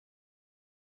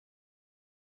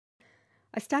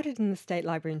I started in the State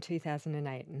Library in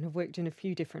 2008 and have worked in a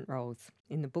few different roles.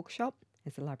 In the bookshop,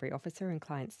 as a library officer and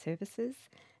client services,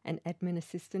 an admin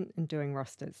assistant and doing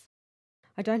rosters.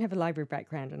 I don't have a library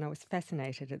background and I was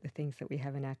fascinated at the things that we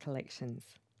have in our collections.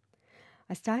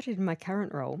 I started in my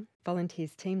current role,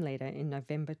 Volunteers Team Leader, in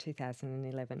November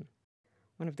 2011.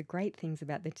 One of the great things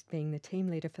about being the team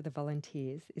leader for the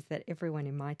volunteers is that everyone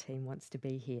in my team wants to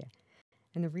be here.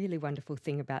 And the really wonderful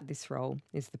thing about this role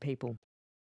is the people.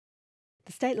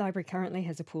 The State Library currently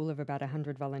has a pool of about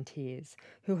 100 volunteers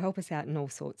who help us out in all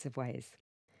sorts of ways.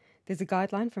 There's a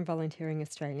guideline from Volunteering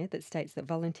Australia that states that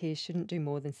volunteers shouldn't do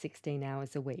more than 16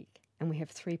 hours a week, and we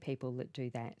have 3 people that do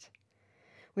that.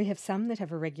 We have some that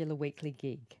have a regular weekly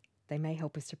gig. They may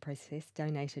help us to process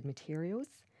donated materials.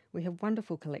 We have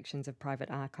wonderful collections of private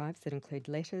archives that include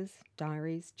letters,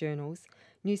 diaries, journals,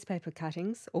 newspaper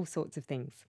cuttings, all sorts of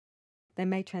things. They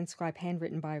may transcribe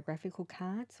handwritten biographical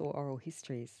cards or oral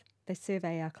histories. They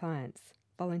survey our clients.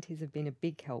 Volunteers have been a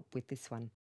big help with this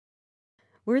one.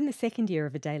 We're in the second year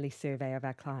of a daily survey of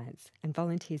our clients, and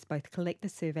volunteers both collect the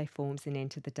survey forms and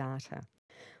enter the data.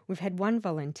 We've had one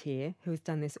volunteer who has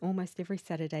done this almost every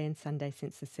Saturday and Sunday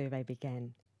since the survey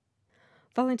began.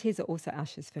 Volunteers are also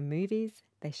ushers for movies.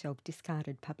 They shelve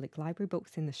discarded public library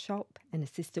books in the shop and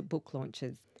assist at book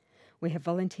launches. We have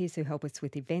volunteers who help us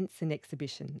with events and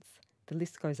exhibitions. The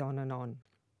list goes on and on.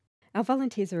 Our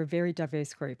volunteers are a very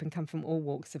diverse group and come from all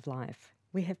walks of life.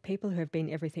 We have people who have been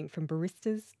everything from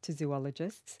baristas to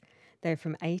zoologists. They are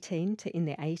from 18 to in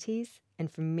their 80s and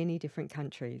from many different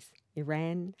countries: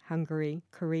 Iran, Hungary,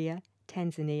 Korea,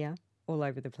 Tanzania, all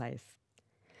over the place.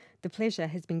 The pleasure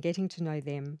has been getting to know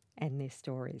them and their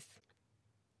stories.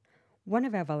 One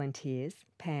of our volunteers,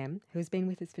 Pam, who has been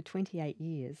with us for 28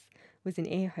 years, was an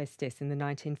air hostess in the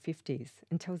 1950s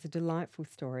and tells a delightful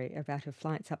story about her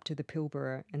flights up to the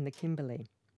Pilbara and the Kimberley.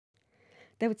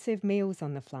 They would serve meals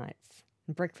on the flights,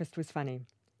 and breakfast was funny.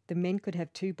 The men could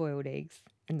have 2 boiled eggs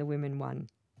and the women 1.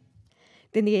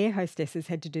 Then the air hostesses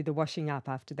had to do the washing up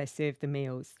after they served the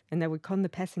meals, and they would con the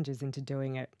passengers into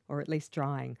doing it, or at least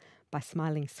trying, by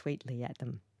smiling sweetly at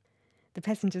them. The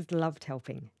passengers loved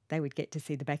helping. They would get to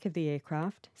see the back of the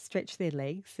aircraft, stretch their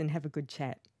legs and have a good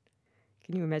chat.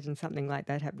 Can you imagine something like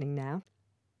that happening now?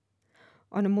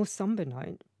 On a more sombre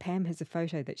note, Pam has a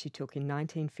photo that she took in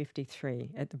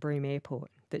 1953 at the Broome Airport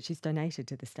that she's donated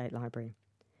to the State Library.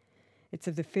 It's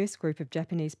of the first group of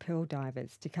Japanese pearl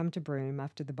divers to come to Broome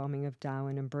after the bombing of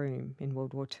Darwin and Broome in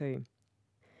World War II.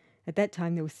 At that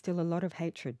time there was still a lot of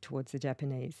hatred towards the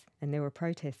Japanese, and there were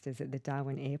protesters at the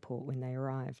Darwin airport when they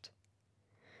arrived.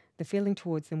 The feeling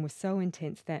towards them was so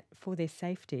intense that, for their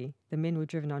safety, the men were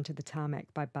driven onto the tarmac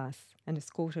by bus and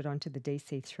escorted onto the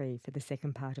DC-3 for the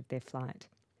second part of their flight.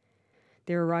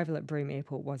 Their arrival at Broome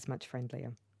Airport was much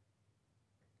friendlier.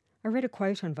 I read a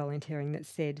quote on volunteering that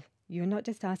said, "You're not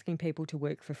just asking people to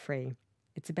work for free.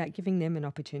 It's about giving them an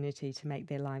opportunity to make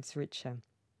their lives richer."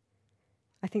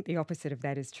 I think the opposite of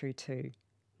that is true too.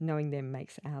 Knowing them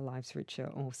makes our lives richer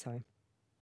also.